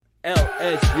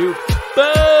LSU.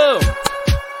 Boom!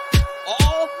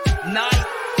 All night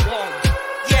long.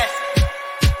 Yes.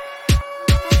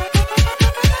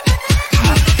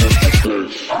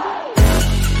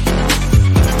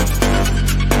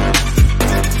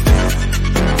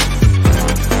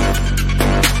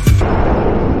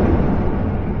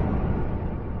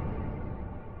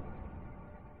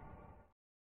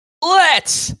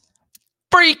 Let's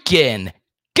freaking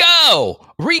go!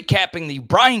 Recapping the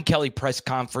Brian Kelly press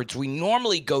conference, we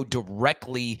normally go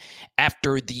directly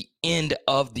after the end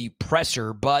of the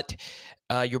presser, but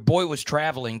your boy was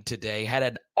traveling today, had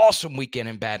an awesome weekend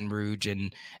in Baton Rouge,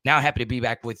 and now happy to be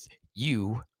back with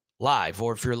you live.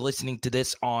 Or if you're listening to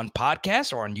this on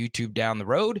podcast or on YouTube down the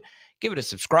road, give it a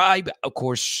subscribe. Of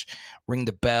course, ring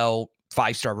the bell,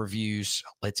 5-star reviews.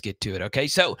 Let's get to it, okay?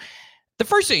 So the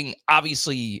first thing,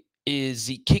 obviously, is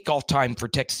the kickoff time for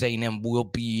Texas A&M will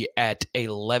be at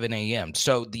 11 a.m.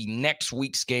 So the next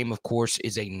week's game, of course,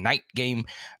 is a night game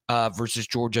versus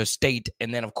Georgia State.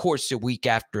 And then, of course, the week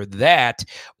after that,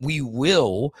 we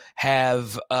will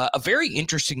have a very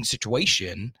interesting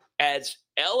situation as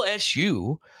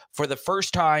LSU, for the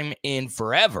first time in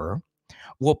forever,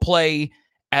 will play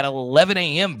at 11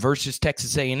 a.m. versus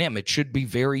Texas A&M. It should be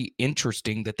very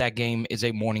interesting that game is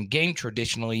a morning game.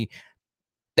 Traditionally,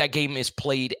 that game is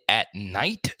played at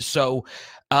night. So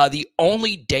the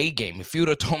only day game, if you would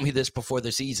have told me this before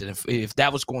the season, if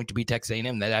that was going to be Texas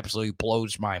A&M, that absolutely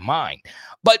blows my mind.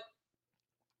 But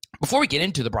before we get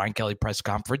into the Brian Kelly press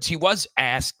conference, he was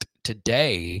asked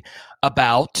today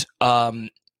about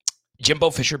Jimbo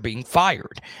Fisher being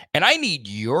fired. And I need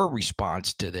your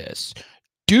response to this.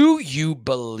 Do you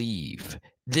believe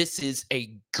this is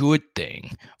a good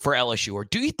thing for LSU, or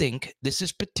do you think this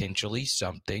is potentially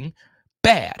something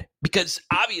bad? Because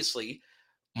obviously,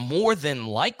 more than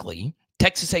likely,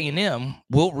 Texas A&M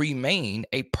will remain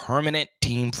a permanent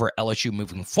team for LSU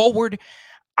moving forward.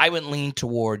 I would lean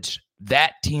towards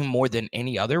that team more than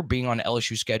any other being on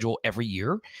LSU schedule every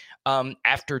year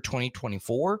after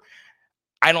 2024.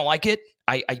 I don't like it.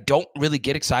 I don't really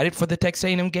get excited for the Texas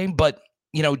A&M game, but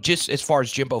just as far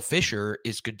as Jimbo Fisher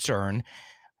is concerned,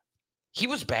 he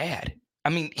was bad. I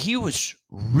mean, he was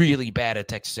really bad at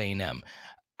Texas A&M.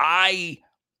 I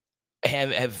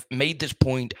have made this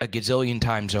point a gazillion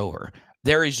times over.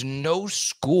 There is no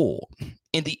school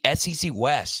in the SEC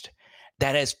West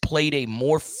that has played a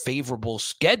more favorable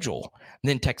schedule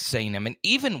than Texas A&M. And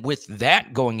even with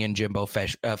that going in Jimbo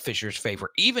Fisher's favor,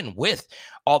 even with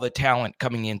all the talent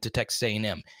coming into Texas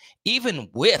A&M, even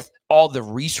with all the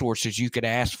resources you could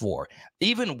ask for,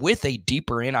 even with a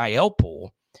deeper NIL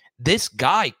pool, this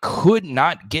guy could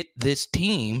not get this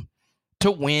team to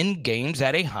win games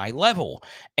at a high level.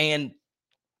 And,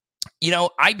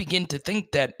 I begin to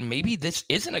think that maybe this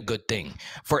isn't a good thing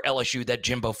for LSU that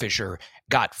Jimbo Fisher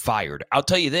got fired. I'll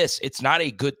tell you this, it's not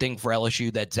a good thing for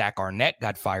LSU that Zach Arnett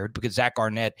got fired, because Zach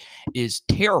Arnett is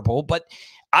terrible. But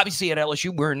obviously at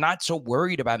LSU, we're not so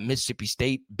worried about Mississippi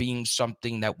State being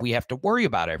something that we have to worry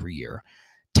about every year.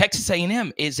 Texas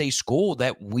A&M is a school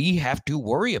that we have to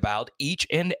worry about each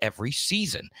and every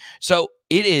season. So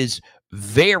it is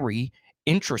very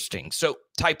interesting. So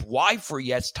type Y for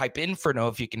yes, type in for no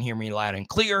if you can hear me loud and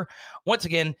clear. Once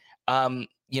again,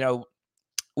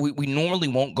 we normally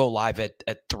won't go live at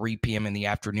 3 p.m. in the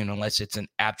afternoon unless it's an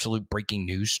absolute breaking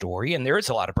news story. And there is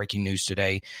a lot of breaking news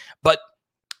today. But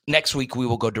next week, we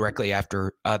will go directly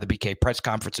after the BK press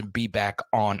conference and be back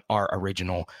on our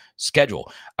original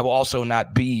schedule. I will also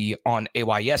not be on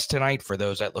AYS tonight. For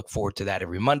those that look forward to that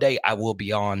every Monday, I will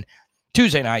be on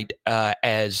Tuesday night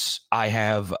as I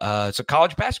have some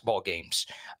college basketball games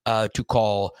to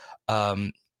call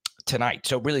tonight.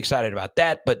 So really excited about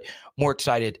that, but more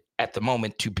excited at the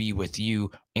moment to be with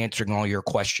you answering all your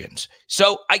questions.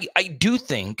 So I do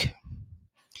think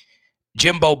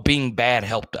Jimbo being bad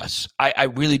helped us. I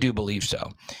really do believe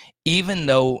so. Even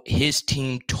though his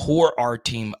team tore our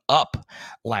team up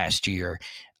last year,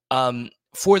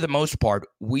 for the most part,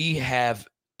 we have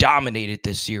dominated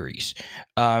this series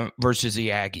versus the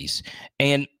Aggies.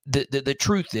 And the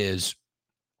truth is,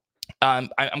 I'm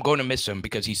going to miss him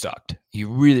because he sucked. He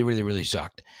really, really, really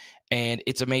sucked. And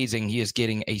it's amazing he is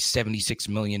getting a $76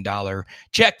 million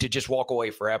check to just walk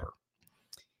away forever.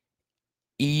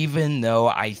 Even though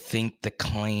I think the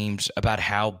claims about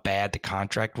how bad the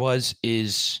contract was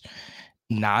is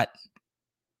not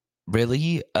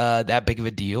really that big of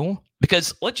a deal.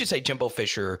 Because let's just say Jimbo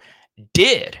Fisher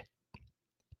did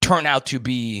turn out to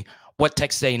be what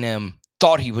Texas A&M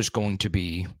thought he was going to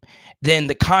be, then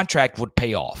the contract would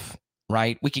pay off,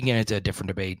 right? We can get into a different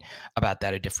debate about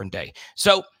that a different day.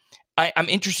 So I'm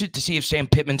interested to see if Sam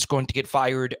Pittman's going to get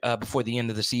fired before the end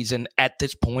of the season. At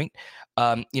this point,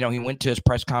 he went to his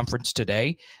press conference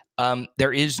today.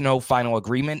 There is no final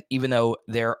agreement, even though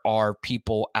there are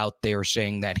people out there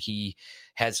saying that he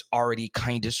has already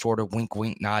kind of sort of wink,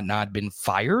 wink, nod, nod been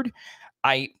fired.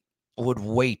 I would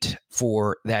wait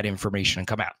for that information to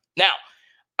come out. Now,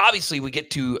 obviously, we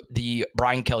get to the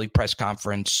Brian Kelly press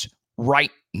conference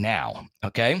right now,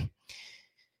 okay?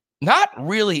 Not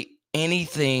really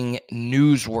anything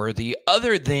newsworthy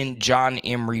other than John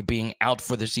Emery being out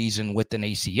for the season with an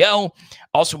ACL.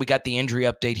 Also, we got the injury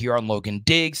update here on Logan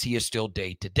Diggs. He is still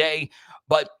day-to-day,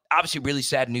 but obviously really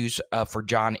sad news for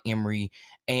John Emery,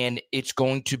 and it's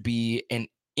going to be an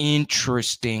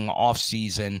interesting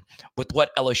offseason with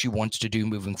what LSU wants to do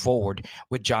moving forward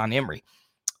with John Emery.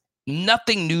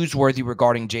 Nothing newsworthy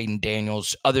regarding Jaden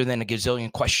Daniels other than a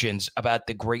gazillion questions about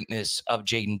the greatness of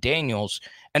Jaden Daniels,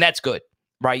 and that's good,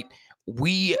 right?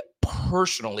 We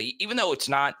personally, even though it's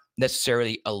not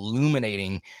necessarily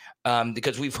illuminating,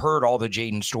 because we've heard all the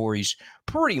Jaden stories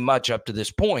pretty much up to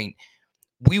this point,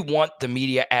 we want the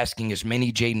media asking as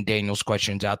many Jaden Daniels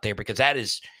questions out there because that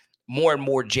is more and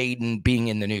more Jaden being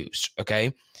in the news,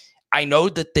 okay? I know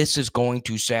that this is going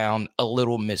to sound a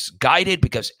little misguided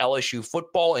because LSU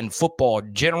football and football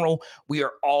in general, we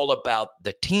are all about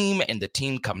the team, and the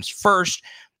team comes first.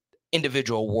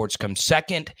 Individual awards come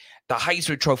second. The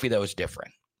Heisman Trophy, though, is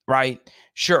different, right?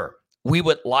 Sure, we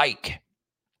would like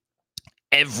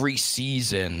every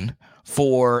season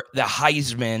for the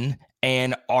Heisman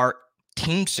and our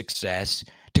team success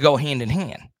to go hand in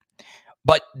hand.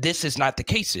 But this is not the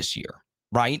case this year,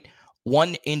 right?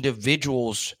 One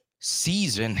individual's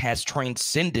season has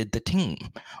transcended the team,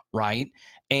 right?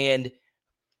 And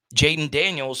Jaden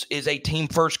Daniels is a team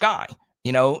first guy.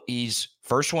 He's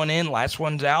first one in, last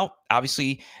one's out.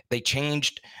 Obviously, they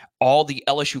changed all the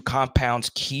LSU compound's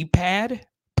keypad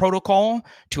protocol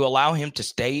to allow him to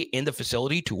stay in the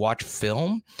facility to watch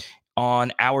film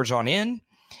on hours on end.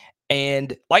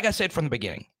 And like I said from the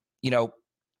beginning,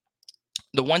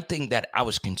 the one thing that I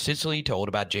was consistently told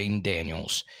about Jaden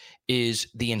Daniels is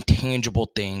the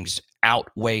intangible things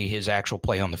outweigh his actual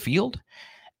play on the field.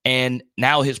 And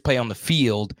now his play on the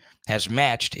field has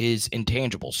matched his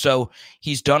intangibles. So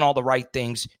he's done all the right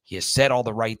things. He has said all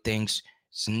the right things.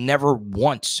 It's never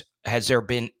once has there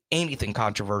been anything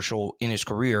controversial in his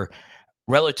career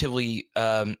relatively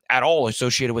at all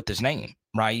associated with his name,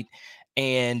 right?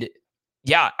 And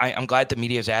yeah, I'm glad the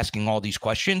media is asking all these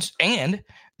questions. And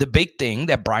the big thing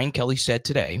that Brian Kelly said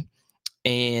today,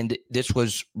 and this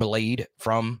was relayed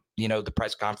from, the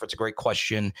press conference, a great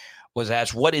question was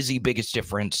asked, what is the biggest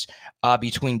difference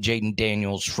between Jaden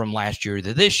Daniels from last year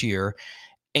to this year?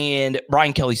 And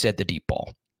Brian Kelly said the deep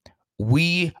ball.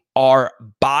 We are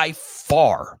by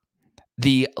far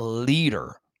the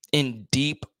leader in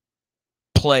deep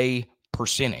play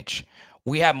percentage.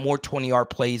 We have more 20-yard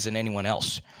plays than anyone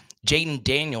else. Jaden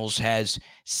Daniels has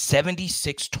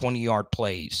 76 20-yard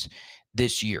plays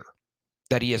this year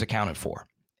that he has accounted for.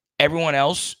 Everyone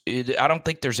else, I don't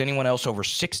think there's anyone else over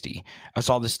 60. I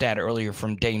saw the stat earlier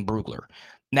from Dane Brugler.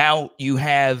 Now you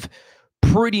have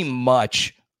pretty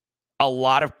much a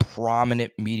lot of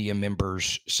prominent media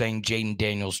members saying Jaden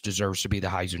Daniels deserves to be the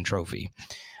Heisman Trophy.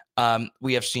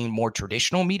 We have seen more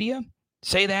traditional media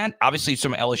say that. Obviously,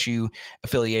 some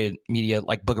LSU-affiliated media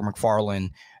like Booger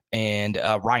McFarland and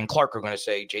Ryan Clark are going to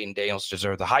say Jaden Daniels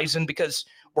deserves the Heisman because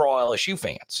we're all LSU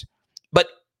fans. But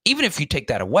even if you take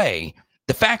that away,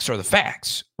 the facts are the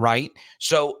facts, right?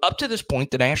 So up to this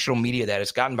point, the national media that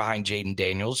has gotten behind Jaden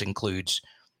Daniels includes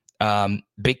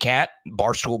Big Cat,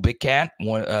 Barstool Big Cat.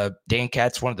 Dan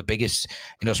Katz, one of the biggest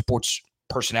sports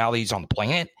personalities on the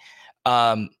planet.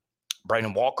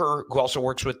 Brandon Walker, who also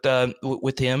works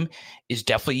with him, is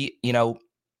definitely a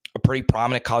pretty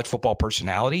prominent college football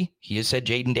personality. He has said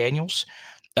Jaden Daniels.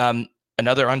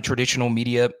 Another untraditional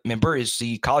media member is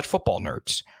the College Football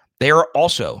Nerds. They are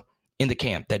also in the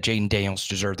camp that Jaden Daniels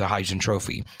deserved the Heisman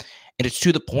Trophy. And it's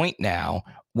to the point now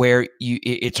where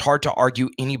it's hard to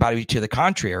argue anybody to the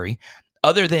contrary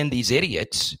other than these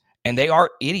idiots, and they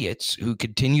are idiots who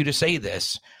continue to say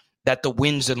this, that the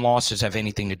wins and losses have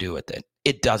anything to do with it.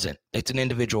 It doesn't. It's an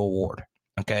individual award,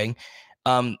 okay?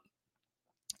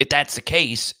 If that's the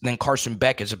case, then Carson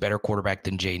Beck is a better quarterback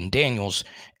than Jaden Daniels,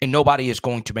 and nobody is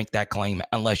going to make that claim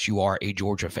unless you are a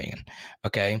Georgia fan,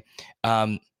 okay?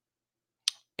 And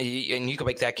you can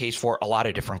make that case for a lot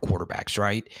of different quarterbacks,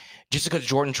 right? Just because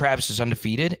Jordan Travis is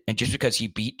undefeated and just because he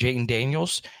beat Jaden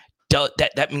Daniels,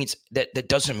 that means that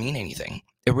doesn't mean anything.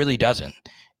 It really doesn't.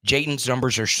 Jaden's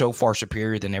numbers are so far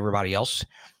superior than everybody else.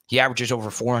 He averages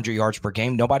over 400 yards per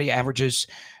game. Nobody averages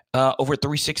over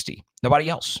 360. Nobody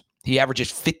else. He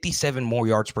averages 57 more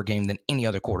yards per game than any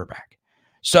other quarterback.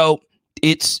 So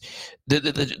it's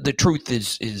the truth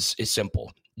is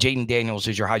simple. Jaden Daniels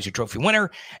is your Heisman Trophy winner,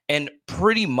 and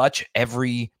pretty much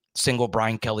every single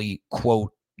Brian Kelly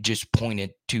quote just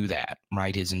pointed to that,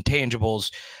 right? His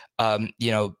intangibles,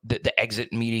 the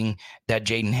exit meeting that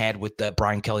Jaden had with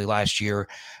Brian Kelly last year.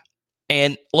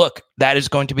 And look, that is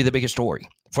going to be the biggest story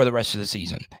for the rest of the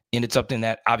season. And it's something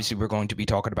that obviously we're going to be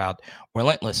talking about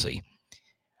relentlessly.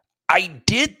 I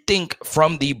did think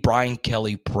from the Brian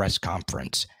Kelly press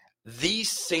conference,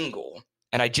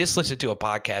 and I just listened to a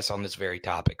podcast on this very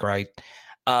topic, right?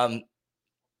 Often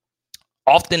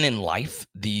in life,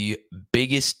 the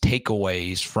biggest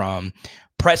takeaways from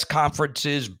press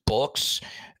conferences, books,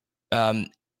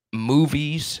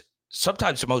 movies,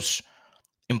 sometimes the most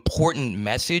important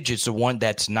message is the one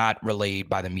that's not relayed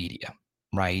by the media,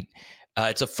 right?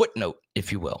 It's a footnote,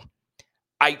 if you will.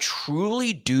 I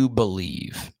truly do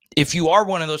believe if you are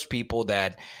one of those people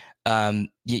that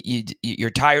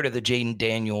you're tired of the Jaden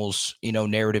Daniels,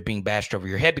 narrative being bashed over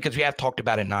your head, because we have talked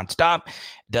about it nonstop.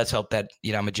 It does help that,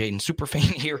 I'm a Jaden super fan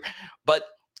here, but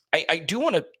I do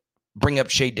want to bring up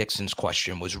Shea Dixon's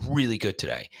question was really good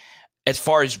today. As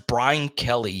far as Brian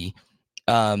Kelly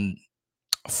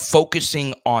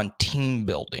focusing on team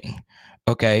building,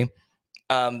 okay?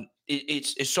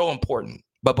 It's so important.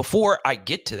 But before I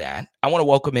get to that, I want to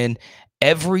welcome in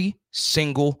every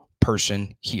single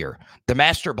person here. The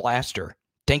Master Blaster,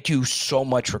 thank you so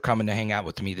much for coming to hang out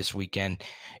with me this weekend.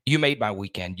 You made my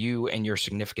weekend. You and your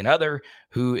significant other,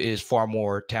 who is far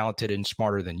more talented and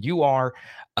smarter than you are.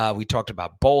 We talked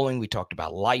about bowling. We talked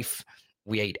about life.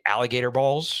 We ate alligator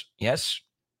balls. Yes.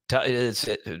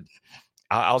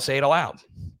 I'll say it aloud.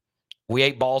 We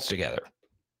ate balls together.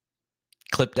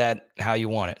 Clip that how you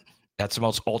want it. That's the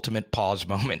most ultimate pause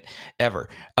moment ever.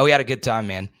 Oh, we had a good time,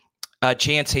 man.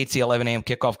 Chance hates the 11 a.m.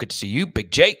 kickoff. Good to see you.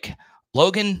 Big Jake.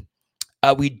 Logan.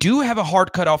 We do have a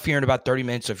hard cutoff here in about 30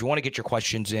 minutes. So if you want to get your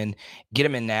questions in, get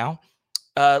them in now.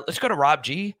 Let's go to Rob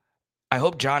G. I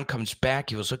hope John comes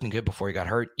back. He was looking good before he got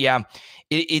hurt. Yeah,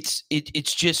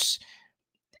 it's just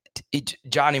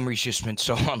John Emery's just been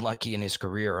so unlucky in his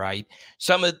career, right?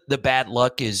 Some of the bad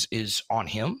luck is on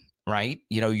him. Right?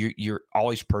 You're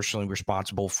always personally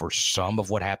responsible for some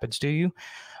of what happens to you.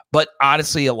 But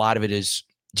honestly, a lot of it is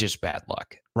just bad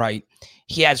luck, right?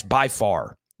 He has by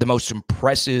far the most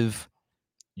impressive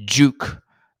juke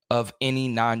of any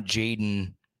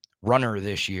non-Jaden runner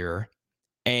this year.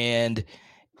 And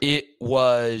it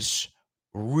was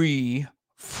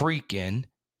freaking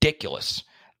ridiculous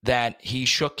that he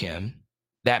shook him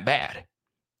that bad.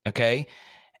 Okay.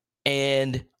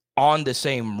 And on the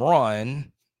same run,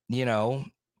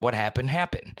 what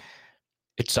happened.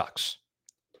 It sucks.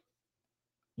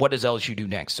 What does LSU do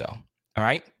next, though? All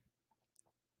right.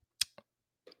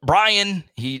 Brian,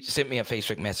 he sent me a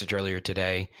Facebook message earlier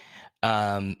today.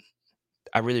 I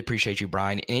really appreciate you,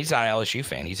 Brian. And he's not an LSU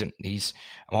fan. I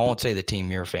won't say the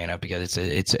team you're a fan of because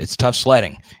it's tough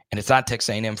sledding, and it's not Texas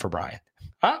A&M for Brian.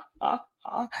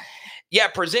 Yeah,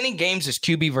 presenting games as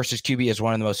QB versus QB is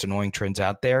one of the most annoying trends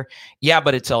out there. Yeah,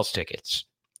 but it sells tickets.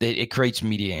 It creates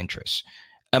media interest.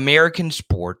 American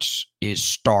sports is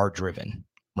star-driven,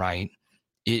 right?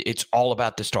 It's all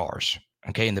about the stars,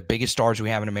 okay? And the biggest stars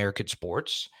we have in American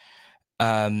sports,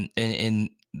 in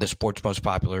the sports most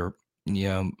popular,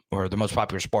 or the most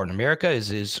popular sport in America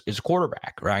is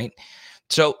quarterback, right?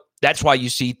 So that's why you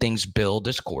see things billed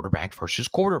as quarterback versus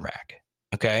quarterback,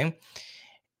 okay?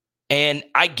 And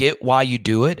I get why you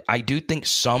do it. I do think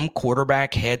some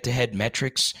quarterback head-to-head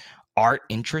metrics are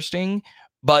interesting,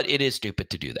 but it is stupid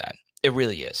to do that. It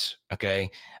really is. Okay.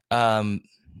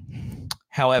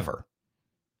 However,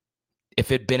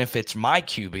 if it benefits my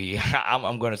QB,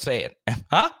 I'm going to say it.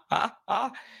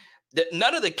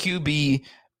 None of the QB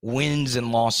wins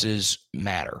and losses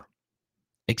matter,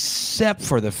 except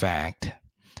for the fact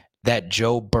that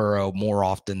Joe Burrow more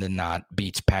often than not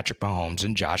beats Patrick Mahomes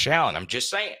and Josh Allen. I'm just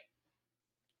saying.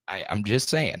 I'm just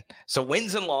saying. So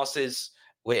wins and losses,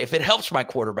 if it helps my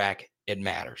quarterback, it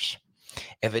matters.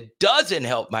 If it doesn't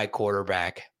help my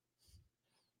quarterback,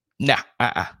 nah.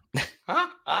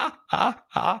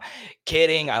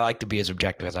 Kidding. I like to be as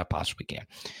objective as I possibly can.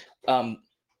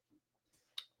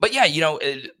 But yeah,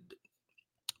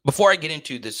 before I get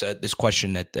into this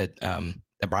question that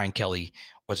Brian Kelly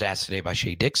was asked today by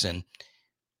Shea Dixon,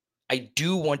 I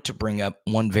do want to bring up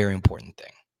one very important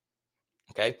thing.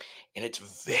 Okay. And it's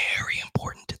very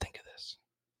important to think of this.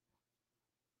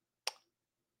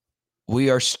 We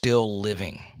are still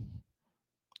living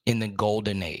in the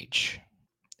golden age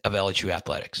of LSU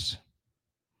athletics.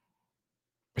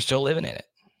 We're still living in it.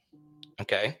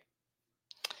 Okay.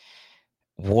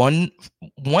 One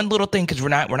little thing, because we're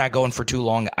not going for too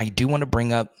long. I do want to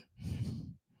bring up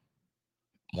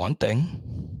one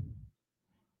thing.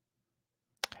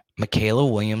 Michaela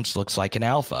Williams looks like an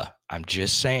alpha. I'm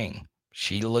just saying.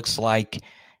 She looks like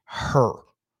her.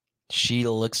 She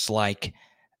looks like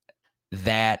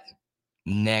that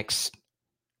next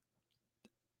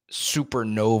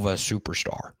supernova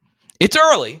superstar. It's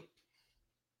early,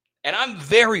 and I'm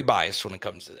very biased when it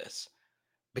comes to this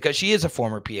because she is a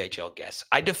former PHL guest.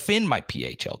 I defend my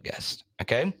PHL guest,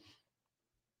 okay?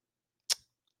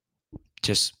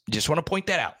 Just want to point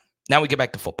that out. Now we get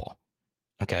back to football,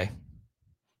 okay?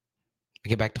 We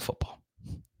get back to football.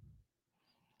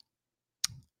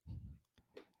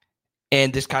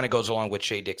 And this kind of goes along with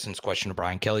Shay Dixon's question to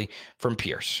Brian Kelly from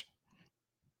Pierce.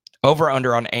 Over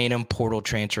under on A&M portal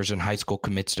transfers and high school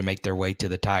commits to make their way to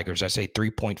the Tigers. I say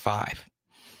 3.5.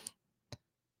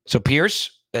 So,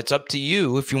 Pierce, that's up to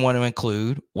you if you want to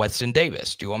include Weston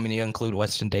Davis. Do you want me to include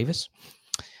Weston Davis?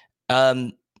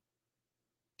 And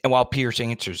while Pierce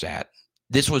answers that,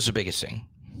 this was the biggest thing.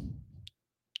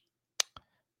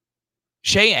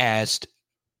 Shay asked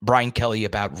Brian Kelly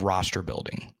about roster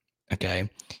building. Okay.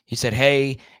 He said,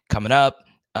 hey, coming up,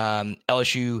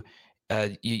 LSU,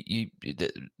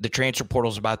 the transfer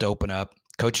portal is about to open up.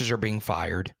 Coaches are being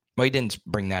fired. Well, he didn't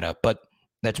bring that up, but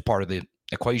that's part of the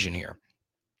equation here.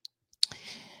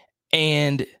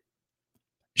 And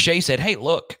Shay said, hey,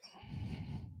 look,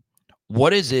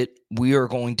 what is it we are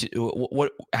going to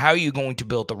 – how are you going to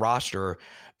build the roster?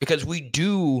 Because we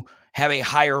do have a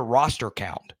higher roster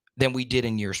count than we did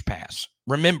in years past.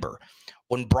 Remember,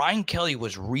 when Brian Kelly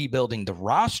was rebuilding the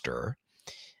roster,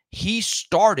 he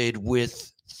started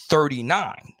with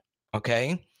 39,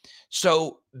 okay?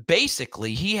 So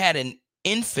basically, he had an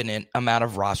infinite amount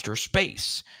of roster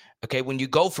space, okay? When you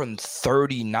go from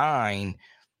 39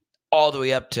 all the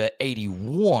way up to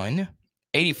 81,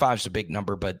 85 is a big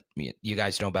number, but you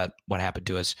guys know about what happened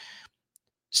to us.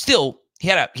 Still, he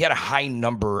had a high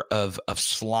number of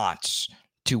slots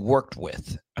to work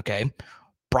with, okay?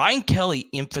 Brian Kelly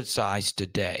emphasized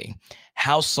today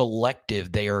how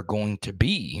selective they are going to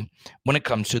be when it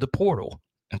comes to the portal,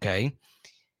 okay?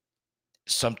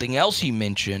 Something else he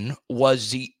mentioned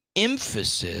was the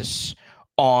emphasis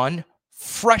on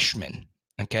freshmen,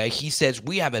 okay? He says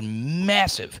we have a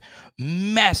massive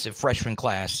freshman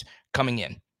class coming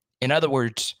in. In other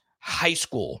words, high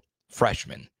school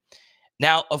freshmen.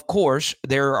 Now, of course,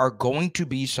 there are going to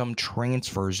be some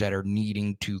transfers that are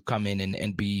needing to come in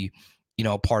and be,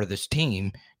 a part of this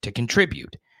team to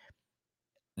contribute.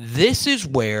 This is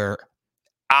where,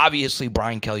 obviously,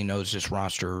 Brian Kelly knows this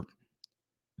roster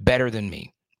better than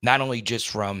me, not only just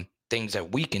from things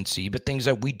that we can see, but things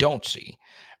that we don't see,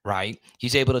 right?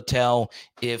 He's able to tell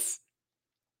if,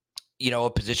 a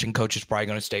position coach is probably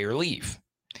going to stay or leave.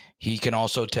 He can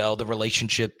also tell the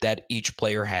relationship that each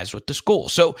player has with the school.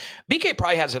 So BK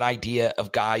probably has an idea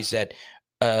of guys that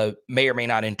may or may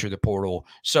not enter the portal.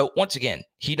 So once again,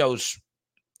 he knows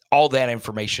all that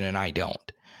information and I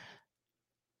don't.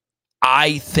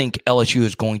 I think LSU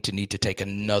is going to need to take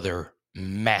another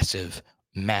massive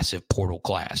portal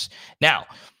class. Now,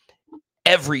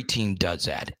 every team does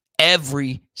that.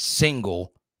 Every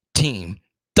single team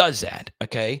does that,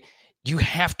 okay? You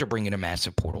have to bring in a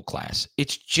massive portal class.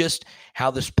 It's just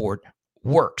how the sport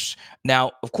works.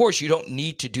 Now, of course, you don't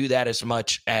need to do that as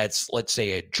much as, let's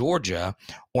say, a Georgia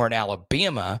or an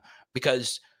Alabama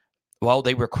because, well,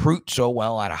 they recruit so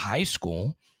well out of high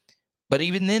school. But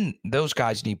even then, those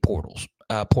guys need portal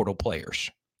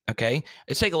players, okay?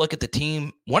 Let's take a look at the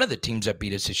team. One of the teams that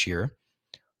beat us this year,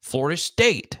 Florida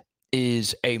State,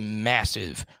 is a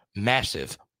massive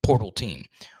portal team.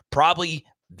 Probably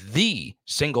the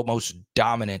single most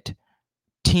dominant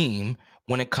team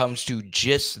when it comes to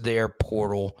just their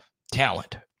portal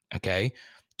talent, okay?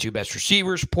 2 best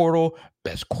receivers portal,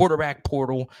 best quarterback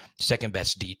portal, second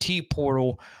best DT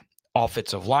portal,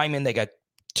 offensive linemen. They got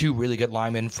 2 really good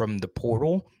linemen from the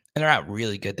portal, and they're not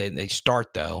really good. They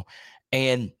start, though.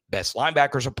 And best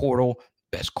linebackers a portal,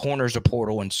 best corners a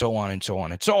portal, and so on and so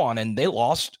on and so on. And they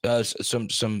lost some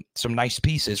nice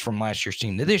pieces from last year's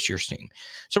team to this year's team.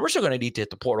 So we're still going to need to hit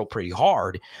the portal pretty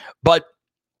hard. But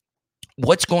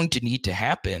what's going to need to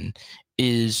happen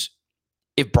is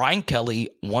if Brian Kelly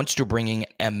wants to bring in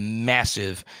a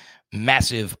massive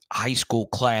high school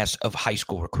class of high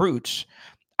school recruits,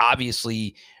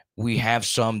 obviously we have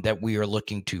some that we are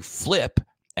looking to flip,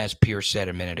 as Pierce said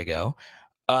a minute ago.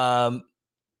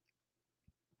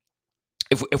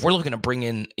 If we're looking to bring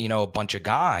in, a bunch of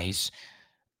guys,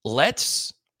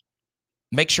 let's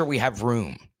make sure we have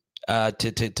room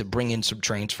to bring in some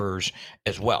transfers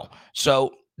as well.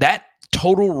 So that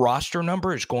total roster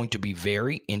number is going to be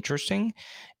very interesting.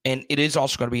 And it is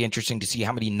also going to be interesting to see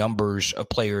how many numbers of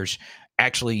players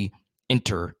actually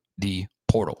enter the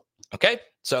portal. Okay.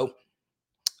 So,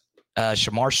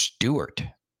 Shamar Stewart.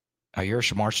 You're a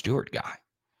Shamar Stewart guy.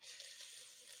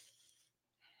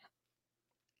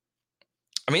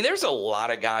 I mean, there's a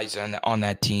lot of guys on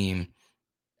that team,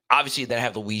 obviously, that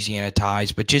have Louisiana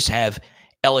ties, but just have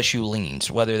LSU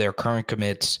leans, whether they're current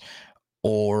commits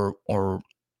or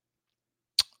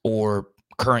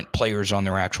current players on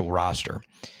their actual roster.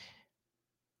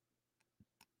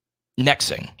 Next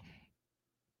thing,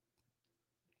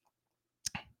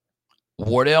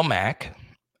 Wardell Mack,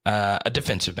 a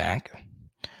defensive back,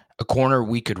 a corner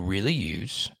we could really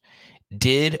use,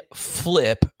 did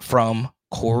flip from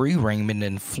Corey Raymond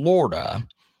in Florida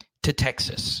to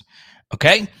Texas.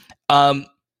 Okay. I'm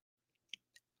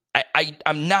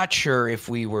not sure if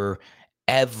we were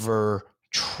ever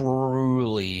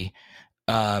truly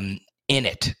in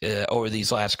it over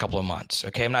these last couple of months.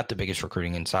 Okay. I'm not the biggest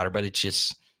recruiting insider, but it's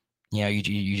just,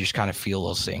 you just kind of feel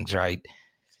those things, right?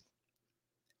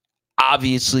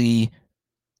 Obviously,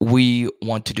 we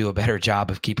want to do a better job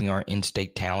of keeping our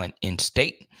in-state talent in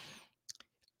state.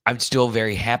 I'm still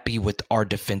very happy with our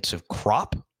defensive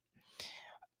crop.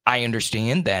 I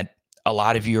understand that a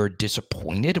lot of you are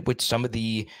disappointed with some of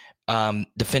the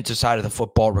defensive side of the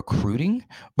football recruiting,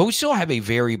 but we still have a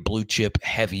very blue chip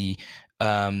heavy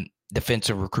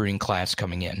defensive recruiting class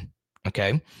coming in.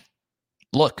 Okay.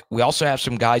 Look, we also have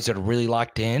some guys that are really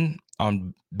locked in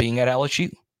on being at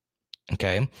LSU.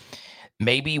 Okay.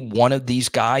 Maybe one of these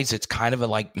guys, it's kind of a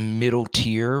like middle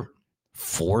tier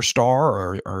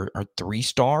 4-star or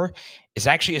 3-star, is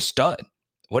actually a stud.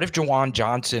 What if Jawan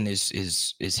Johnson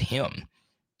is him?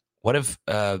 What if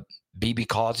BB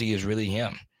Causey is really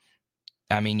him?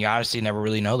 I mean, you honestly never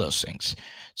really know those things.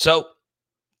 So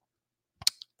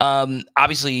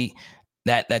obviously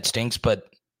that stinks, but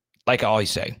like I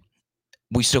always say,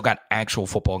 we still got actual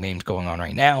football games going on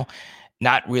right now.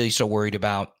 Not really so worried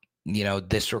about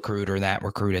this recruit or that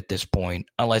recruit at this point,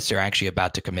 unless they're actually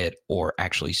about to commit or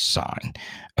actually sign.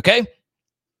 Okay.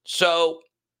 So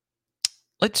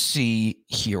let's see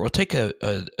here. We'll take a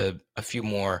few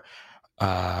more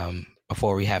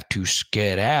before we have to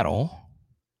skedaddle.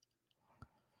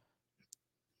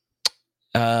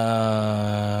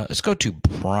 Let's go to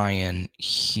Brian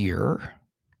here.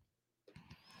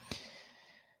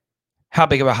 How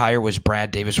big of a hire was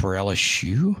Brad Davis for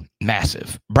LSU?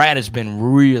 Massive. Brad has been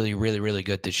really, really, really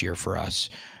good this year for us.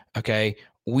 Okay.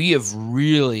 We have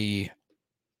really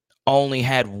only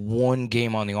had one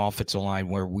game on the offensive line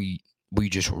where we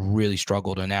just really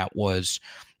struggled, and that was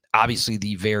obviously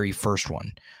the very first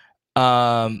one.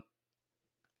 The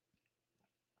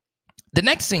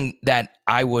next thing that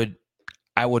I would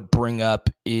bring up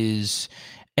is,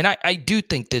 and I do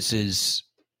think this is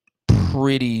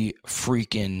pretty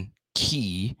freaking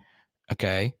key,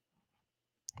 okay,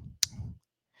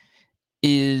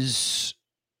 is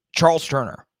Charles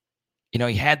Turner.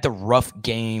 He had the rough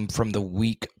game from the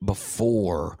week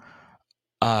before,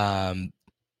 and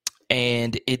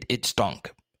it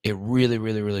stunk. It really,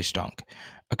 really, really stunk,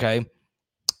 okay?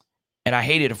 And I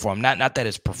hated it for him. Not that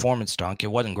his performance stunk. It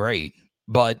wasn't great,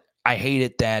 but I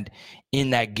hated that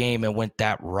in that game it went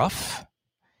that rough.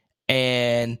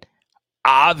 And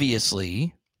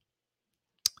obviously,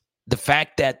 the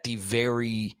fact that the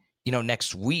very,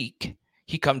 next week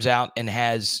he comes out and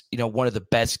has, one of the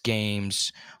best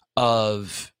games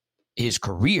of his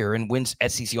career and wins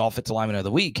SEC Offensive Lineman of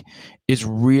the Week is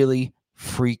really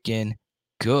freaking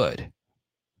good.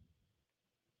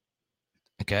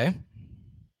 Okay.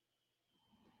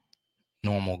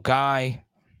 Normal guy.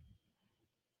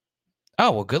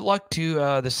 Oh, well, good luck to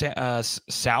the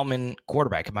Salmon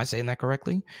quarterback. Am I saying that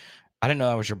correctly? I didn't know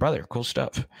that was your brother. Cool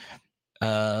stuff.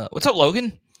 What's up,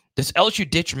 Logan? Does LSU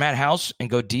ditch Matt House and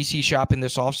go DC shopping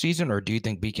this offseason, or do you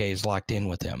think BK is locked in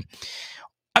with him?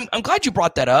 I'm glad you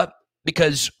brought that up,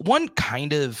 because one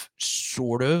kind of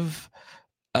sort of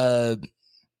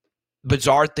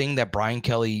bizarre thing that Brian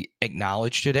Kelly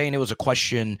acknowledged today, and it was a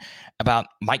question about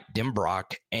Mike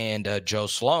Dimbrock and Joe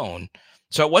Sloan.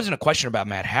 So it wasn't a question about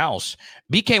Matt House.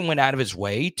 BK went out of his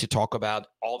way to talk about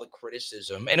all the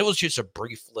criticism, and it was just a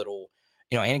brief little,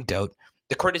 anecdote,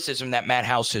 the criticism that Matt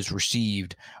House has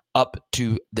received up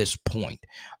to this point.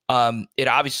 It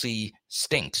obviously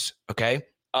stinks, okay?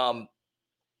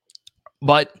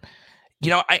 But,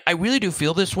 I really do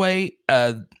feel this way.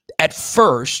 At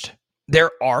first,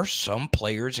 there are some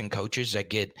players and coaches that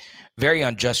get very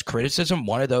unjust criticism.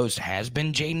 One of those has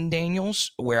been Jaden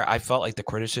Daniels, where I felt like the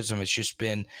criticism has just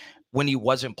been, when he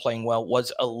wasn't playing well,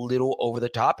 was a little over the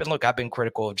top. And look, I've been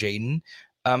critical of Jaden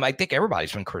I think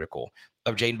everybody's been critical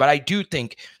of Jaden, but I do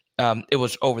think it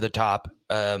was over the top.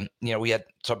 We had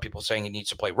some people saying he needs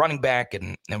to play running back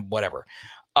and whatever.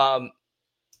 I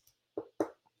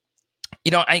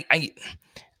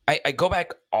go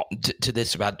back to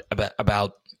this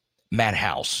about Matt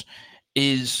House.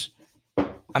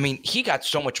 He got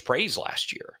so much praise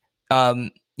last year.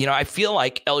 I feel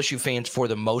like LSU fans, for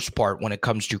the most part, when it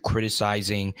comes to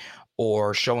criticizing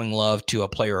or showing love to a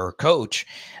player or coach,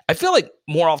 I feel like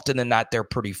more often than not, they're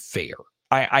pretty fair.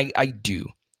 I do.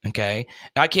 Okay.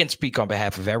 Now, I can't speak on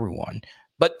behalf of everyone,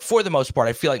 but for the most part,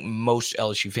 I feel like most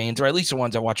LSU fans, or at least the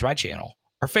ones that watch my channel,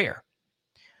 are fair.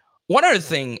 One other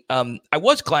thing, I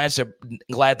was glad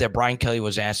that Brian Kelly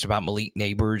was asked about Malik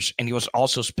Neighbors, and he was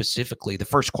also specifically, the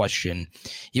first question,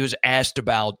 he was asked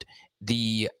about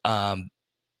the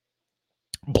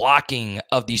blocking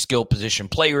of these skill position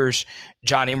players.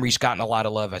 John Emery's gotten a lot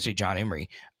of love. I say John Emery.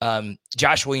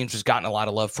 Josh Williams has gotten a lot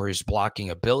of love for his blocking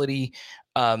ability.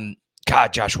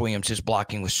 Josh Williams, his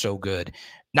blocking was so good.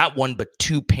 Not one, but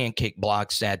two pancake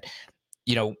blocks that,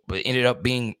 ended up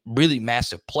being really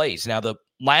massive plays. Now, the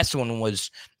last one was,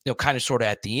 kind of sort of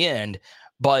at the end,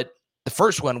 but the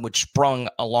first one, which sprung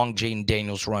along Jaden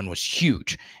Daniels' run, was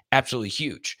huge, absolutely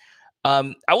huge.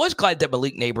 I was glad that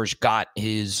Malik Neighbors got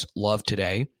his love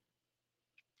today.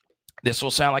 This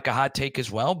will sound like a hot take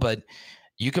as well, but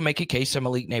you can make a case that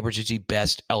Malik Neighbors is the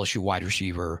best LSU wide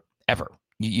receiver ever.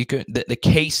 You can, the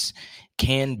case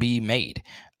can be made.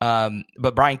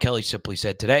 But Brian Kelly simply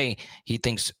said today he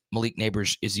thinks Malik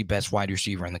Neighbors is the best wide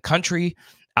receiver in the country.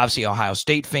 Obviously, Ohio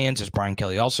State fans, as Brian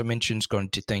Kelly also mentions, going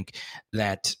to think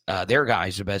that their guy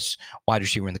is the best wide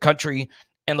receiver in the country.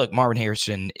 And look, Marvin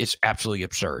Harrison is absolutely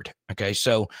absurd. Okay,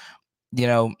 so,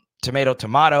 tomato,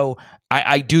 tomato.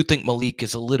 I do think Malik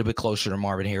is a little bit closer to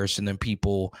Marvin Harrison than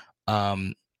people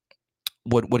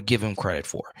would give him credit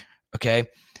for. Okay.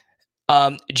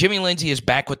 Jimmy Lindsey is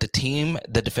back with the team.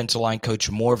 The defensive line coach,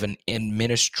 more of an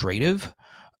administrative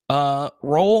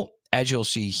role, as you'll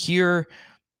see here.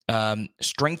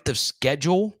 Strength of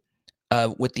schedule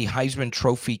with the Heisman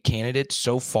Trophy candidates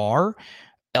so far.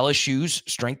 LSU's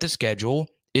strength of schedule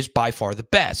is by far the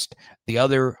best. The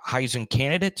other Heisman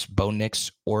candidates, Bo Nix,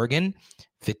 Oregon,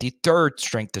 53rd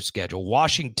strength of schedule.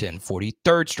 Washington,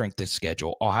 43rd strength of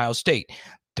schedule. Ohio State,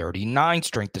 39th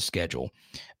strength of schedule.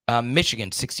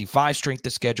 Michigan, 65 strength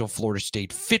of schedule. Florida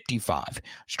State, 55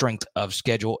 strength of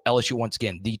schedule. LSU, once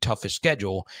again, the toughest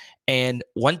schedule. And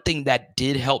one thing that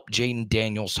did help Jaden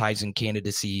Daniels' Heisman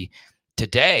candidacy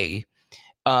today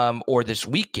or this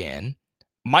weekend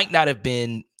might not have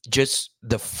been just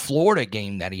the Florida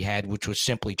game that he had, which was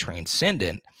simply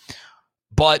transcendent,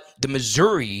 but the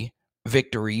Missouri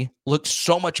victory looks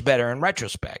so much better in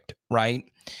retrospect, right?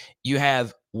 You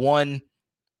have one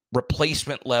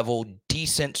replacement level,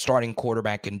 decent starting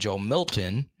quarterback in Joe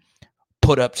Milton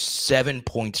put up 7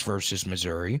 points versus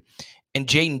Missouri, and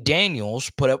Jaden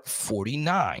Daniels put up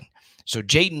 49. So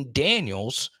Jaden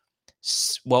Daniels,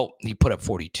 well, he put up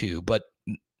 42, but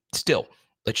still,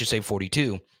 let's just say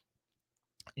 42.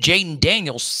 Jaden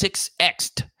Daniels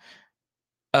 6x'd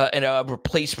and a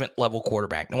replacement level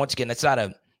quarterback. Now, once again, that's not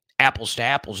a apples to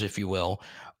apples, if you will,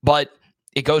 but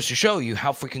it goes to show you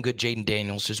how freaking good Jaden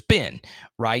Daniels has been,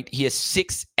 right? He has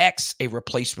 6x a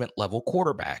replacement level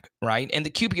quarterback, right? And the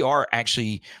QBR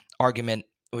actually argument,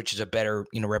 which is a better,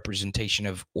 representation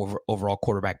of overall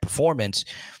quarterback performance,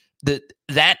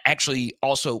 that actually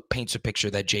also paints a picture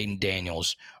that Jaden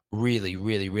Daniels really,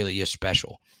 really, really is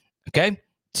special. Okay?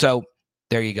 So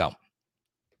there you go.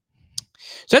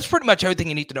 So that's pretty much everything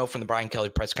you need to know from the Brian Kelly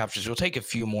press conference. We'll take a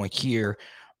few more here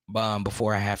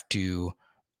before I have to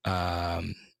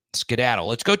skedaddle.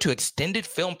 Let's go to Extended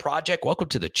Film Project. Welcome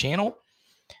to the channel.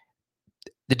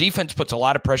 The defense puts a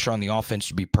lot of pressure on the offense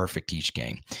to be perfect each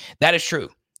game. That is true.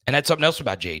 And that's something else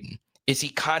about Jaden, is he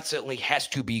constantly has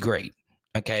to be great,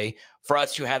 okay, for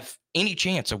us to have any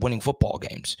chance of winning football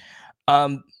games.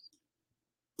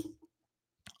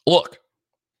 Look,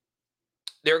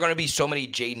 there are going to be so many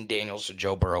Jaden Daniels and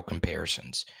Joe Burrow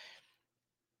comparisons.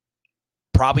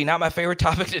 Probably not my favorite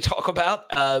topic to talk about,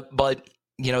 but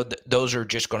those are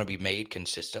just going to be made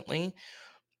consistently.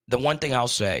 The one thing I'll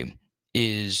say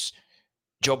is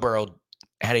Joe Burrow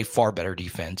had a far better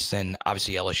defense than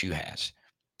obviously LSU has.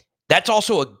 That's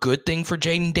also a good thing for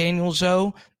Jaden Daniels,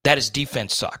 though, that his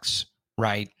defense sucks,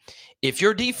 right? If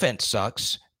your defense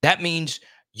sucks, that means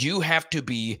you have to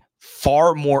be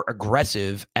far more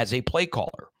aggressive as a play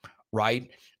caller, right?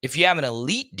 If you have an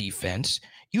elite defense,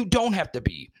 you don't have to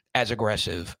be as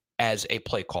aggressive as a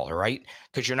play caller, right?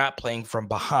 Because you're not playing from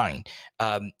behind.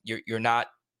 You're not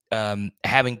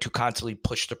having to constantly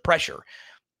push the pressure.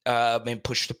 and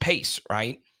push the pace,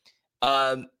 right?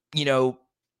 You know,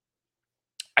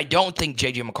 I don't think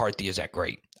J.J. McCarthy is that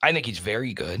great. I think he's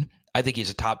very good. I think he's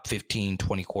a top 15,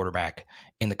 20 quarterback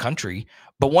in the country.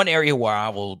 But one area where I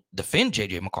will defend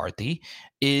J.J. McCarthy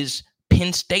is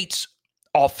Penn State's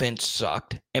offense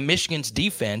sucked and Michigan's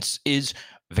defense is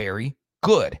very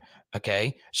good.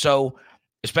 Okay. So,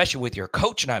 especially with your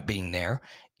coach not being there,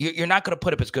 you're not going to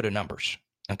put up as good of numbers.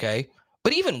 Okay.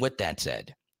 But even with that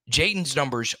said, Jaden's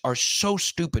numbers are so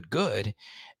stupid good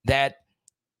that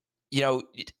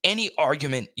any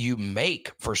argument you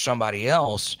make for somebody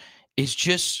else is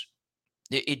just,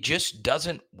 it just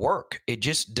doesn't work. It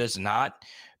just does not,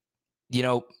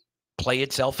 play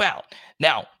itself out.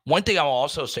 Now, one thing I'll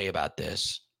also say about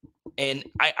this, and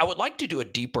I would like to do a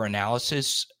deeper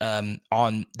analysis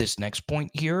on this next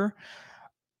point here.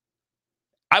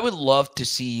 I would love to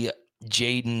see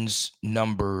Jaden's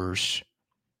numbers.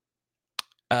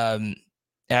 And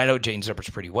I know Jaden's numbers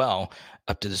pretty well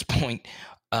up to this point.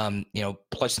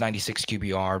 Plus 96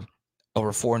 QBR,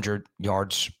 over 400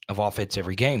 yards of offense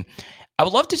every game. I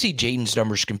would love to see Jaden's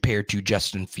numbers compared to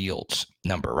Justin Fields'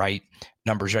 numbers, right?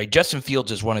 Justin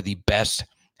Fields is one of the best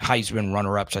Heisman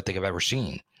runner-ups I think I've ever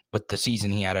seen with the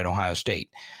season he had at Ohio State.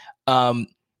 I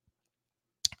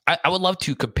would love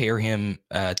to compare him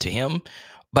to him,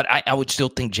 but I would still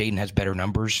think Jaden has better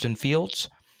numbers than Fields.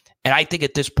 And I think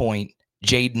at this point,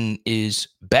 Jaden is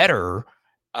better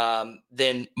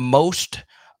than most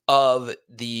of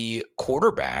the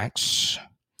quarterbacks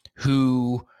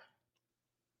who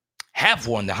have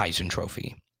won the Heisman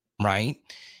Trophy, right?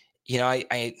 Do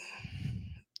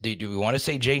we want to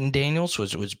say Jaden Daniels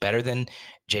was better than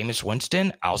Jameis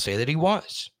Winston? I'll say that he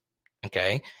was.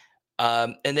 Okay.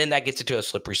 And then that gets into a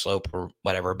slippery slope or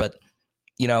whatever. But,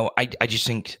 I just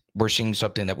think we're seeing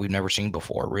something that we've never seen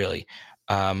before, really.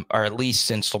 Or at least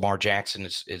since Lamar Jackson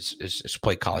is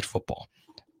played college football,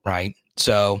 right?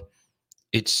 So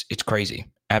it's crazy.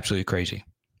 Absolutely crazy.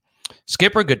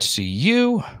 Skipper, good to see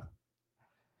you.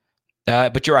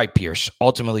 But you're right, Pierce.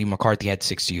 Ultimately, McCarthy had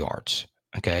 60 yards.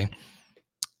 Okay.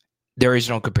 There is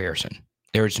no comparison.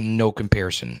 There is no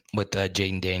comparison with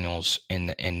Jaden Daniels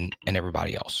and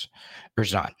everybody else.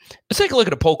 There's not. Let's take a look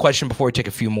at a poll question before we take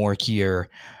a few more here.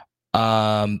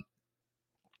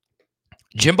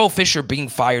 Jimbo Fisher being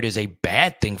fired is a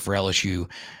bad thing for LSU.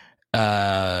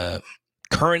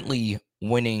 Currently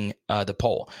winning the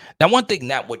poll. Now, one thing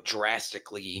that would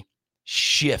drastically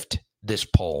shift this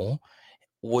poll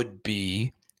would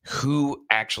be who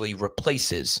actually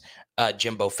replaces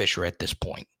Jimbo Fisher at this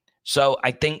point. So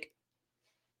I think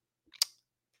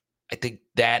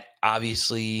that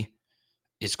obviously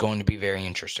is going to be very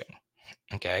interesting.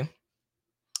 Okay.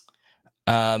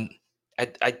 I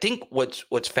think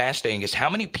what's fascinating is how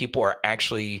many people are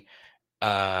actually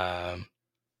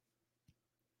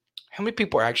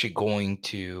going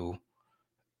to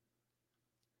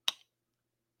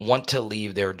want to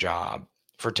leave their job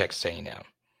for Texas A&M.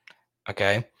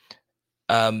 Okay.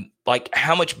 Like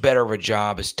how much better of a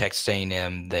job is Texas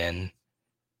A&M than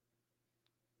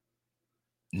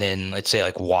let's say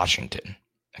like Washington.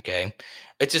 Okay.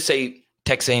 Let's just say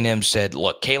Texas A&M said,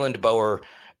 look, Kalen DeBoer,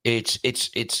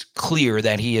 it's clear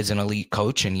that he is an elite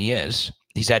coach, and he is.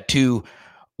 He's had 2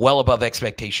 well above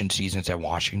expectation seasons at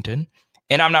Washington.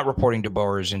 And I'm not reporting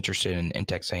DeBoer is interested in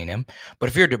Texas A&M, but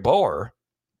if you're DeBoer,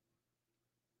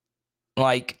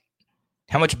 like,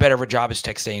 how much better of a job is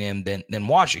Texas A&M than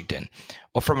Washington?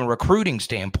 Well, from a recruiting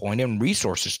standpoint and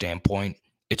resources standpoint,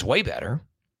 it's way better.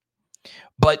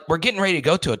 But we're getting ready to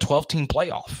go to a 12-team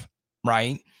playoff,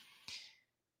 right?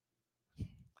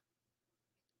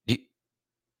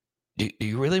 Do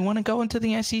you really want to go into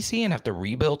the SEC and have to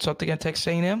rebuild something at Texas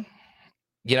A&M?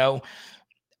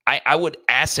 I would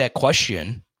ask that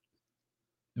question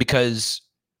because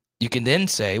you can then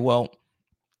say, well,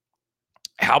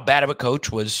 how bad of a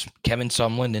coach was Kevin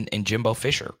Sumlin and Jimbo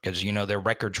Fisher? Because, their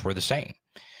records were the same.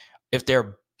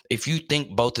 If you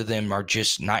think both of them are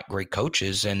just not great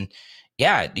coaches, and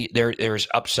yeah, there's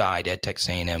upside at Texas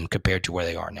A&M compared to where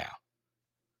they are now.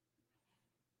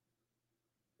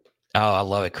 Oh, I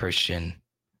love it, Christian.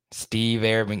 Steve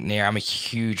Air McNair. I'm a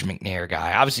huge McNair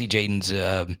guy. Obviously, Jaden's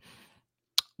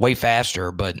way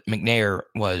faster, but McNair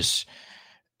was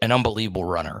an unbelievable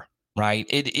runner, right?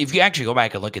 If you actually go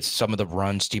back and look at some of the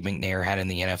runs Steve McNair had in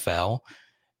the NFL,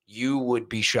 you would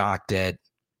be shocked at,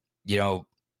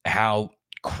 how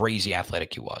crazy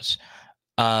athletic he was.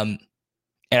 And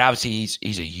obviously,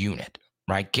 he's a unit,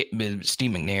 right?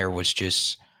 Steve McNair was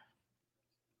just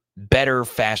better,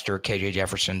 faster KJ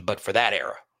Jefferson, but for that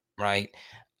era, right?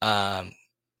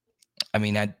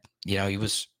 He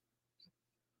was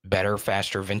better,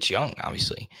 faster Vince Young,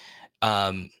 obviously.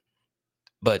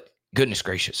 But goodness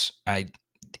gracious,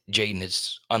 Jaden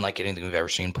is unlike anything we've ever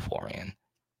seen before, man.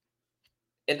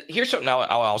 And here's something I'll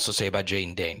also say about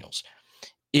Jaden Daniels.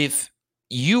 If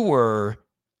you were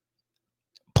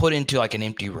put into like an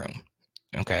empty room,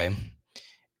 okay,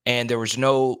 and there was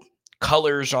no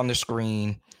colors on the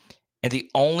screen, and the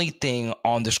only thing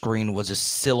on the screen was a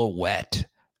silhouette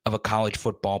of a college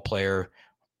football player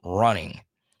running,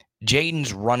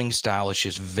 Jaden's running style is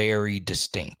just very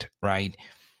distinct, right?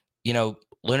 You know,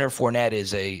 Leonard Fournette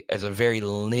is a very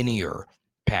linear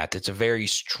path. It's a very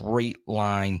straight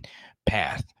line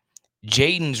path.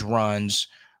 Jaden's runs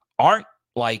aren't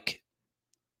like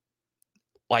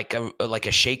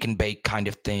a shake and bake kind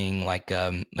of thing, like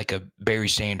a Barry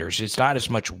Sanders. It's not as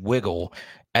much wiggle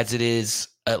as it is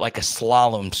like a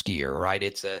slalom skier, right?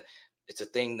 It's a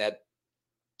thing that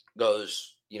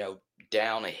goes,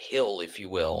 down a hill, if you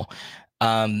will.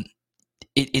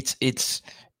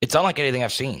 It's unlike anything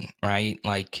I've seen, right?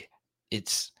 Like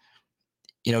it's,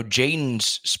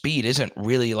 Jaden's speed isn't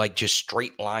really like just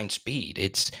straight line speed.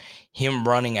 It's him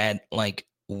running at like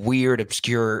weird,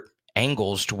 obscure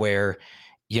angles to where,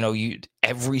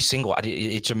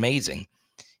 it's amazing.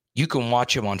 You can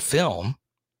watch him on film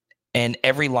and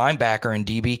every linebacker and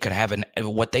DB could have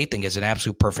what they think is an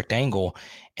absolute perfect angle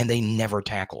and they never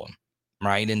tackle him.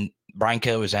 Right. And Brian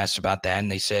Kelly was asked about that.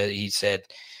 And he said,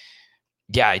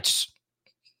 yeah, it's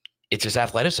his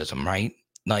athleticism, right?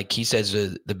 Like he says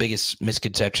the biggest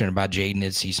misconception about Jaden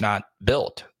is he's not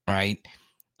built, right?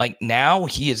 Like now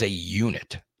he is a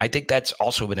unit. I think that's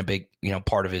also been a big,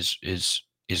 part of his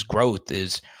growth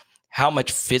is how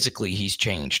much physically he's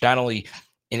changed, not only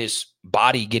in his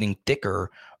body getting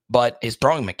thicker, but his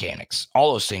throwing mechanics.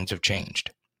 All those things have changed.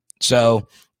 So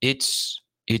it's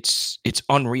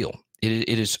unreal.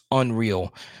 It is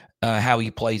unreal how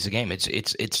he plays the game. It's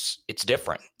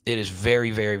different. It is very,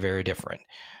 very, very different.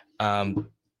 And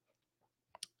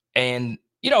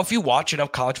if you watch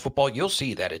enough college football, you'll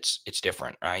see that it's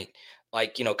different, right?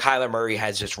 Like Kyler Murray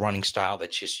has this running style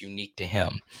that's just unique to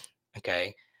him.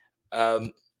 Okay,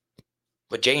 but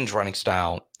Jaden's running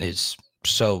style is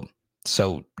so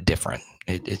different.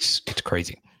 It's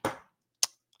crazy.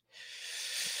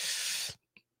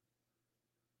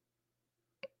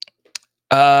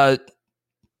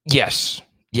 Yes,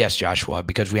 Joshua,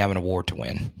 because we have an award to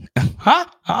win. I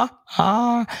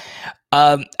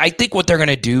think what they're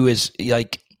gonna do is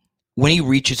like when he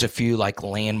reaches a few like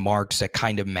landmarks that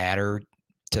kind of matter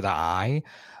to the eye,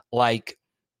 like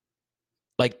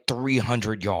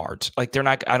 300 yards. Like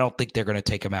I don't think they're gonna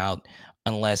take him out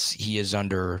unless he is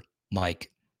under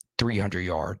like 300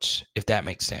 yards, if that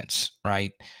makes sense,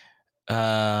 right?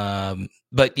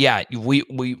 But yeah,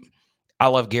 I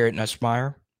love Garrett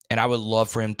Nussmeier, and I would love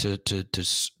for him to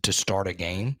start a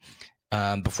game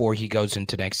before he goes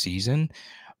into next season.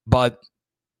 But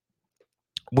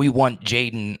we want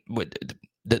Jaden.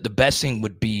 The best thing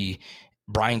would be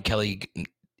Brian Kelly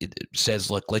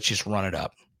says, "Look, let's just run it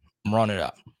up,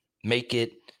 make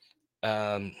it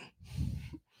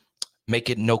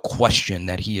no question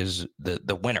that he is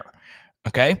the winner."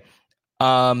 Okay,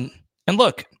 and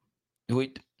look,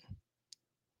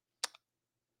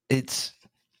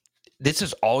 this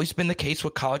has always been the case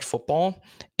with college football,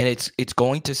 and it's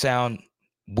going to sound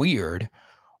weird,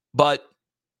 but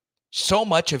so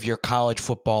much of your college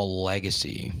football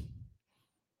legacy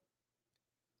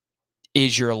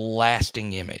is your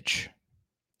lasting image.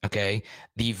 Okay,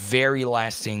 the very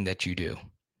last thing that you do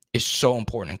is so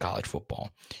important in college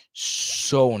football.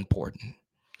 So important.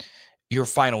 Your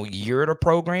final year at a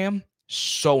program,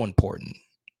 so important,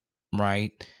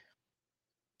 right?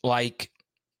 Like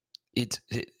it's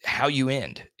how you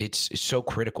end. It's so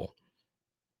critical.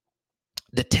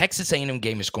 The Texas A&M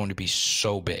game is going to be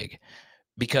so big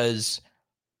because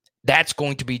that's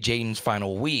going to be Jaden's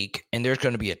final week, and there's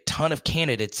going to be a ton of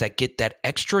candidates that get that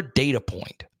extra data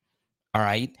point. All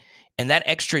right, and that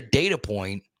extra data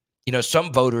point,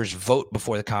 some voters vote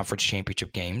before the conference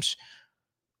championship games,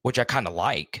 which I kind of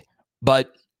like,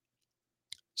 but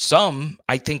some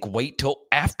I think wait till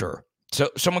after. So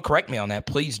someone correct me on that,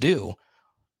 please do.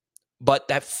 But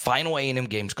that final A&M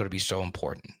game is going to be so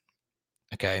important.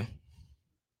 Okay.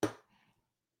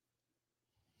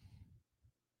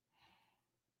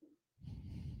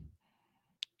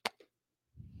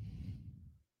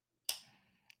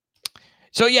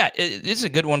 So yeah, this is a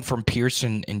good one from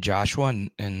Pearson and Joshua,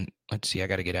 and let's see, I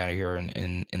got to get out of here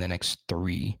in the next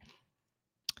 3.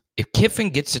 If Kiffin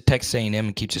gets to Texas A&M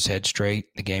and keeps his head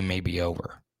straight, the game may be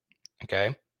over.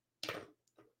 Okay.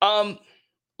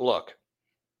 Look,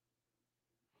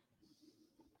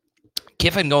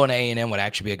 Kiffin going to A&M would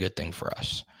actually be a good thing for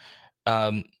us.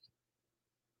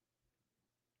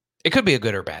 it could be a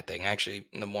good or bad thing. Actually,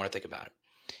 the more I think about it,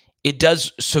 it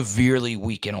does severely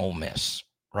weaken Ole Miss,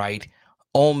 right?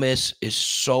 Ole Miss is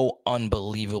so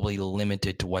unbelievably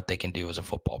limited to what they can do as a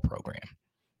football program.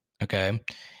 Okay.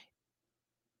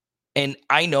 And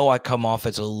I know I come off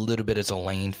as a little bit as a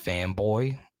Lane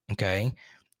fanboy. Okay.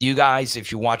 You guys,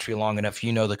 if you watch me long enough,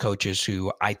 you know the coaches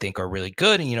who I think are really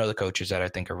good, and you know the coaches that I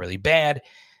think are really bad.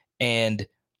 And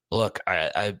look,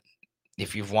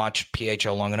 if you've watched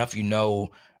PHL long enough, you know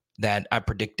that I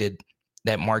predicted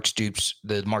that the Mark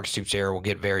Stoops era will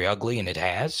get very ugly, and it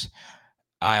has.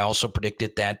 I also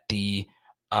predicted that the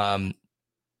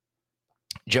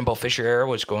Jimbo Fisher era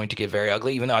was going to get very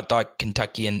ugly, even though I thought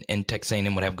Kentucky and Texas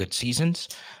A&M would have good seasons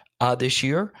this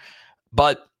year.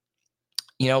 But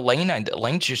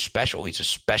Lane's just special. He's a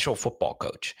special football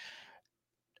coach.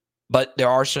 But there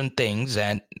are some things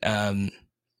that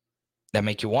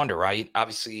make you wonder, right?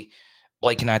 Obviously,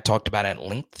 Blake and I talked about at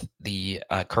length the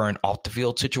current off the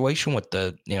field situation with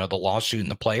the lawsuit and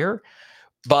the player.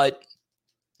 But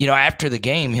after the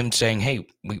game, him saying, "Hey,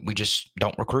 we just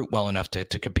don't recruit well enough to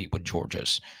compete with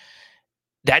Georgia's."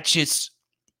 That's just,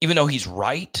 even though he's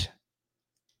right,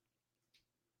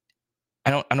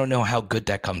 I don't know how good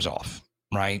that comes off,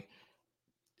 right?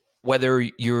 Whether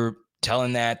you're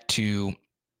telling that to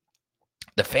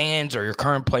the fans or your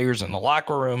current players in the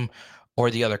locker room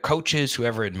or the other coaches,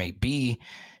 whoever it may be,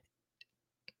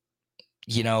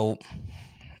 I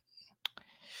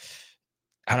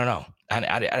don't know. I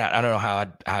don't know how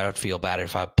I'd feel about it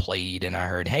if I played and I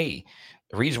heard, hey,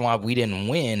 the reason why we didn't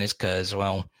win is because,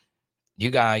 well,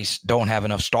 you guys don't have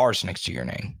enough stars next to your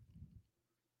name.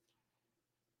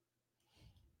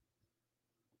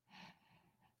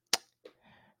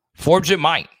 Forbes, it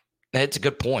might. That's a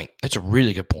good point. That's a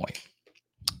really good point.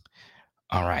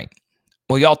 All right.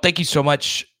 Well, y'all, thank you so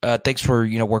much. Thanks for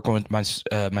working with my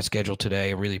schedule today.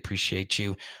 I really appreciate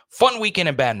you. Fun weekend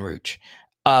in Baton Rouge.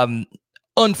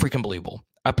 Unfreaking believable.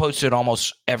 I posted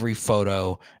almost every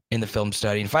photo in the film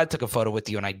study. And if I took a photo with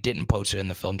you and I didn't post it in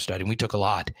the film study, and we took a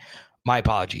lot, my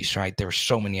apologies, right? There were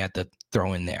so many I had to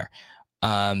throw in there.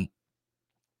 But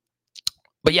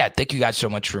yeah, thank you guys so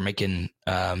much for making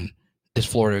this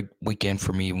Florida weekend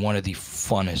for me one of the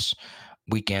funnest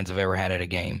weekends I've ever had at a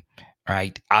game.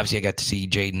 Right? Obviously, I got to see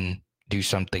Jaden do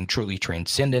something truly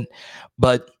transcendent,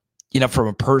 but from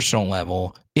a personal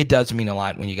level, it does mean a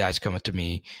lot when you guys come up to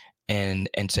me and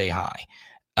say hi.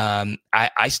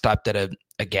 I stopped at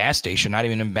a gas station, not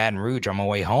even in Baton Rouge, on my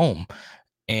way home,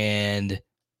 and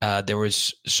there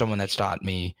was someone that stopped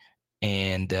me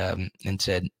and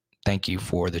said, "Thank you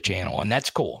for the channel," and that's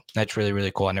cool. That's really,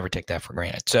 really cool. I never take that for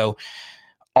granted. So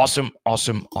awesome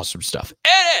stuff.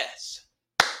 It is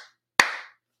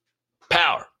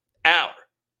Power Hour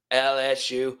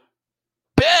LSU.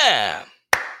 Bam!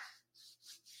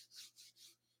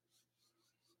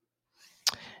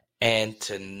 And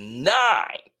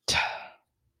tonight,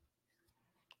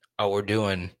 we're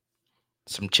doing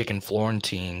some chicken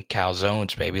Florentine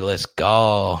calzones, baby. Let's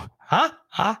go. Let's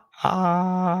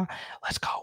go.